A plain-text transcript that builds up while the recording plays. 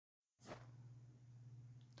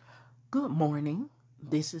Good morning.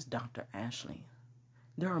 This is Dr. Ashley.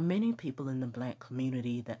 There are many people in the black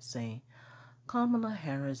community that say Kamala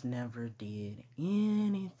Harris never did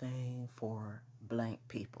anything for black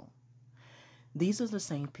people. These are the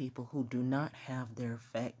same people who do not have their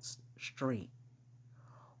facts straight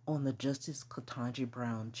on the Justice Ketanji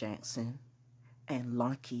Brown Jackson and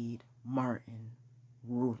Lockheed Martin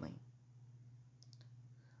ruling.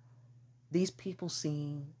 These people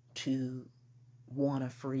seem to want a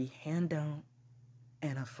free handout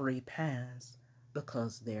and a free pass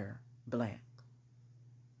because they're black.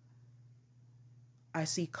 I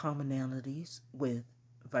see commonalities with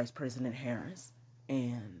Vice President Harris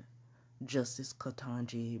and Justice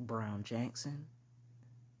Ketanji Brown Jackson.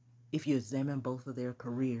 If you examine both of their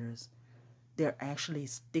careers, they're actually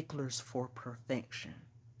sticklers for perfection.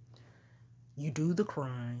 You do the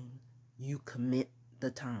crime, you commit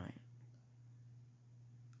the time.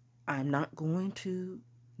 I'm not going to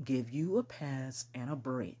give you a pass and a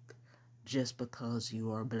break just because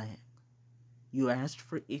you are black. You asked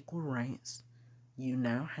for equal rights. You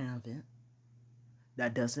now have it.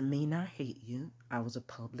 That doesn't mean I hate you. I was a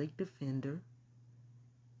public defender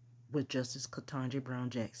with Justice Ketanji Brown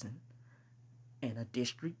Jackson and a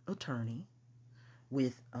district attorney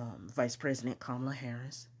with Vice President Kamala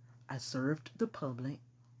Harris. I served the public.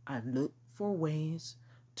 I looked for ways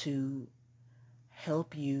to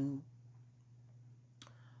help you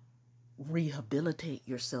rehabilitate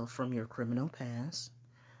yourself from your criminal past.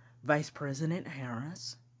 Vice President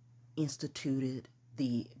Harris instituted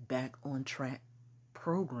the Back on Track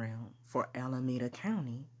program for Alameda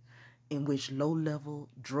County, in which low-level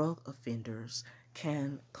drug offenders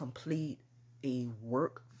can complete a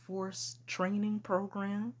workforce training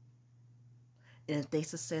program. And if they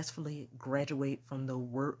successfully graduate from the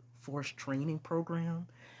workforce training program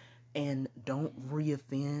and don't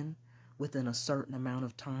reoffend within a certain amount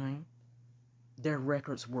of time, their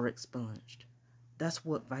records were expunged. That's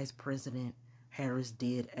what Vice President Harris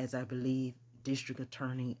did as, I believe, District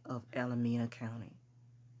Attorney of Alameda County.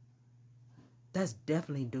 That's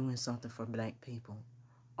definitely doing something for black people.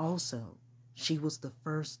 Also, she was the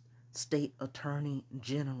first state attorney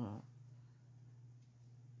general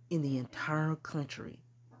in the entire country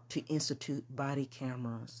to institute body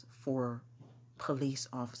cameras for police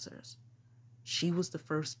officers. She was the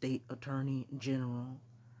first state attorney general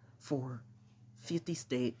for 50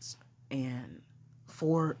 states and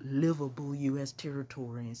 4 livable U.S.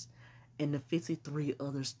 territories, and the 53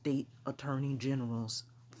 other state attorney generals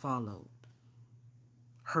followed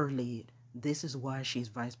her lead. This is why she's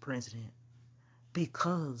vice president,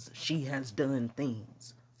 because she has done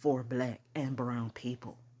things for black and brown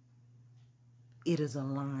people. It is a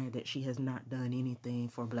lie that she has not done anything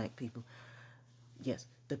for black people. Yes,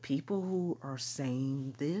 the people who are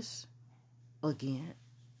saying this, again,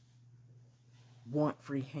 want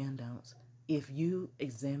free handouts. If you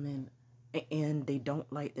examine, and they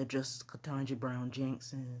don't like that Justice Ketanji Brown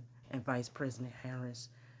Jackson and Vice President Harris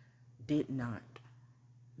did not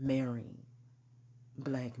marry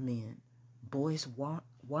black men. Boyce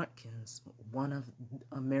Watkins, one of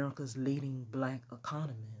America's leading black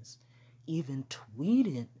economists, even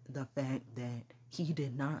tweeted the fact that he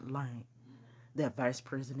did not like that Vice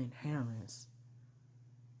President Harris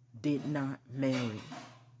did not marry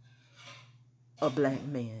a black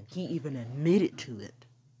man. He even admitted to it.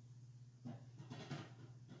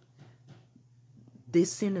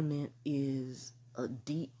 This sentiment is a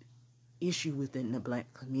deep issue within the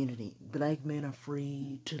black community. Black men are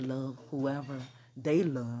free to love whoever they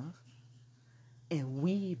love, and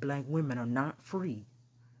we black women are not free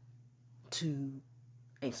to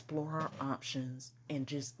explore our options and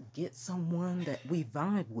just get someone that we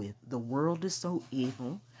vibe with. The world is so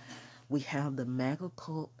evil. We have the MAGA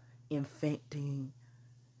cult infecting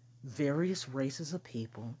various races of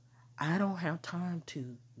people. I don't have time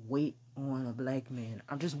to wait on a black man.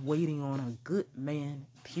 I'm just waiting on a good man,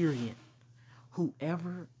 period.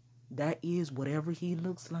 Whoever that is, whatever he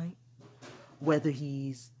looks like, whether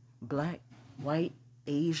he's black, white,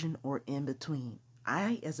 Asian, or in between.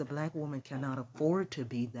 I, as a black woman, cannot afford to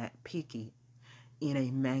be that picky in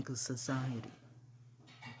a MAGA society.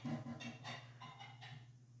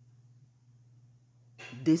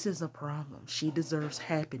 This is a problem. She deserves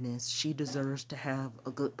happiness. She deserves to have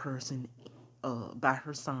a good person by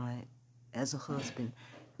her side as a husband.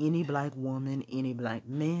 Any black woman, any black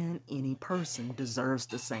man, any person deserves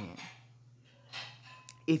the same.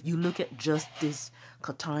 If you look at Justice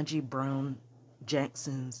Ketanji Brown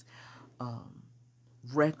Jackson's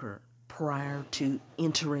record prior to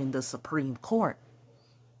entering the Supreme Court,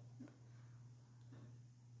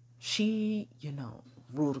 she,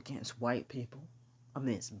 ruled against white people.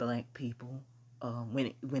 amidst black people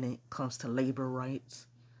when it comes to labor rights.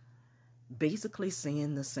 Basically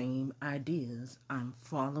saying the same ideas. I'm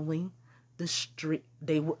following the strict.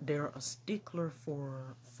 They're a stickler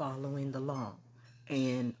for following the law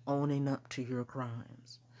and owning up to your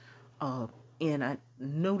crimes. And I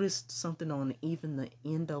noticed something on even the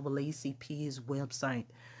NAACP's website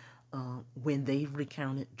when they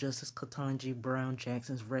recounted Justice Ketanji Brown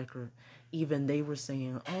Jackson's record. Even they were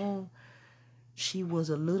saying, "Oh, she was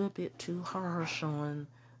a little bit too harsh on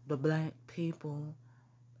the black people."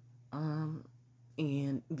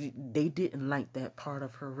 And they didn't like that part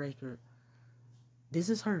of her record. This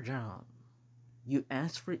is her job. You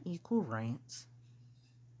ask for equal rights.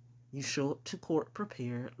 You show up to court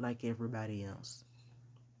prepared like everybody else.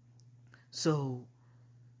 So,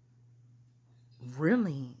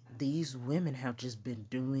 really, these women have just been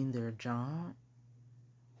doing their job,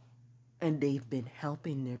 and they've been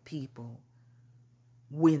helping their people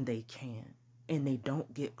when they can, and they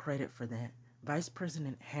don't get credit for that. Vice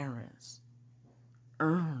President Harris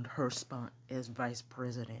earned her spot as vice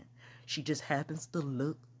president. She just happens to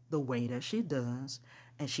look the way that she does,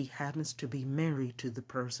 and she happens to be married to the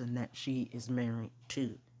person that she is married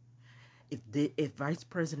to. If Vice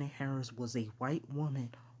President Harris was a white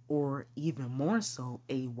woman, or even more so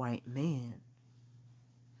a white man,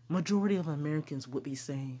 majority of Americans would be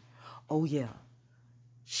saying, "Oh yeah,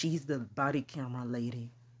 she's the body camera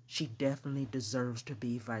lady. She definitely deserves to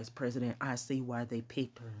be vice president. I see why they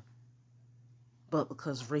picked her." But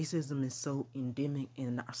because racism is so endemic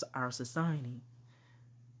in our society,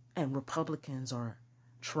 and Republicans are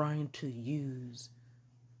trying to use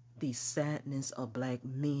the sadness of black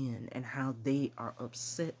men and how they are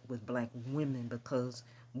upset with black women because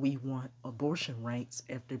we want abortion rights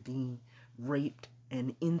after being raped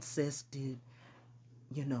and incested,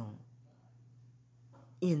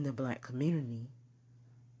 in the black community.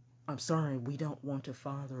 I'm sorry, we don't want to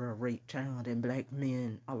father a raped child, and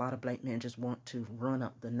a lot of black men just want to run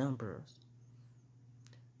up the numbers.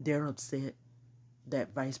 They're upset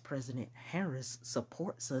that Vice President Harris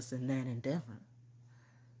supports us in that endeavor.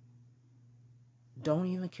 Don't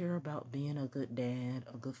even care about being a good dad,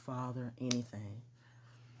 a good father, anything.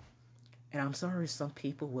 And I'm sorry, some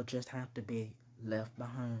people will just have to be left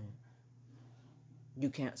behind. You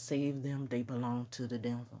can't save them, they belong to the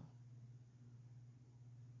devil.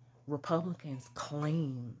 Republicans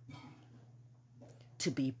claim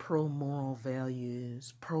to be pro-moral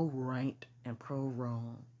values, pro-right, and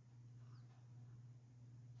pro-wrong.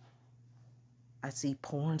 I see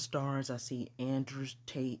porn stars, I see Andrew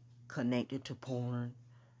Tate connected to porn.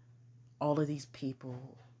 All of these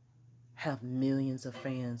people have millions of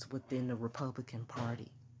fans within the Republican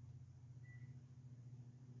Party.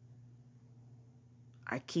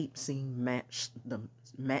 I keep seeing match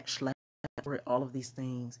all of these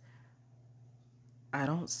things. I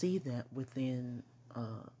don't see that within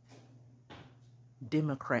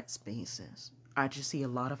Democrat spaces. I just see a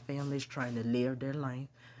lot of families trying to live their life.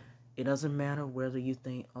 It doesn't matter whether you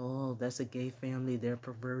think, "Oh, that's a gay family, they're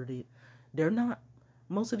perverted." They're not.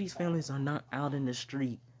 Most of these families are not out in the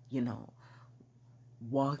street,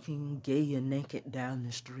 walking gay and naked down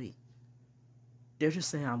the street. They're just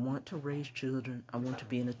saying, "I want to raise children. I want to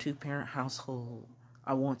be in a 2-parent household.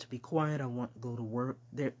 I want to be quiet. I want to go to work."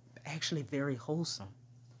 They're actually very wholesome.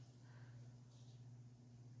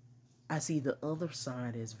 I see the other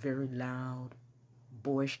side is very loud,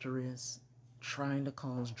 boisterous, trying to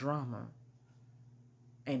cause drama,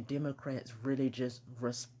 and Democrats really just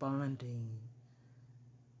responding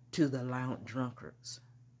to the loud drunkards,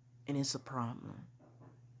 and it's a problem.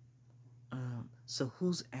 So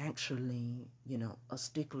who's actually, a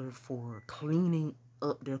stickler for cleaning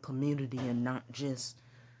up their community and not just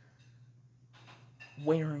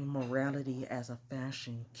wearing morality as a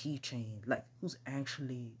fashion keychain? Like, who's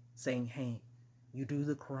actually saying, "Hey, you do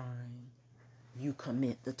the crime, you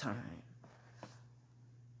commit the time"?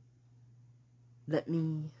 Let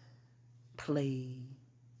me play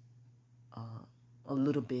a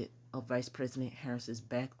little bit of Vice President Harris's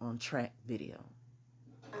Back on Track video.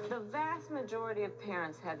 The vast majority of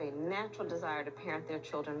parents have a natural desire to parent their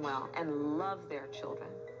children well and love their children.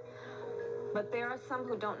 But there are some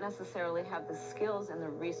who don't necessarily have the skills and the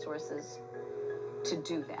resources to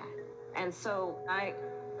do that. And so I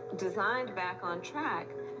designed Back on Track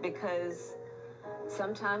because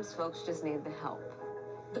sometimes folks just need the help.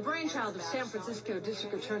 The brainchild of San Francisco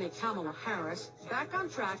District Attorney Kamala Harris, Back on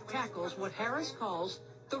Track tackles what Harris calls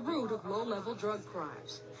the root of low-level drug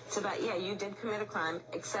crimes. It's about, you did commit a crime,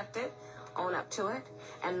 accept it, own up to it,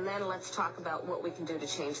 and then let's talk about what we can do to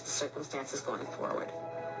change the circumstances going forward.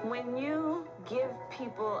 When you give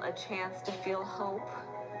people a chance to feel hope,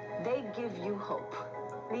 they give you hope.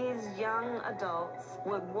 These young adults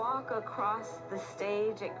would walk across the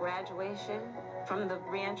stage at graduation from the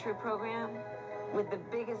reentry program with the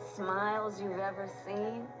biggest smiles you've ever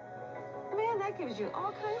seen. Man, that gives you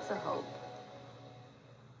all kinds of hope.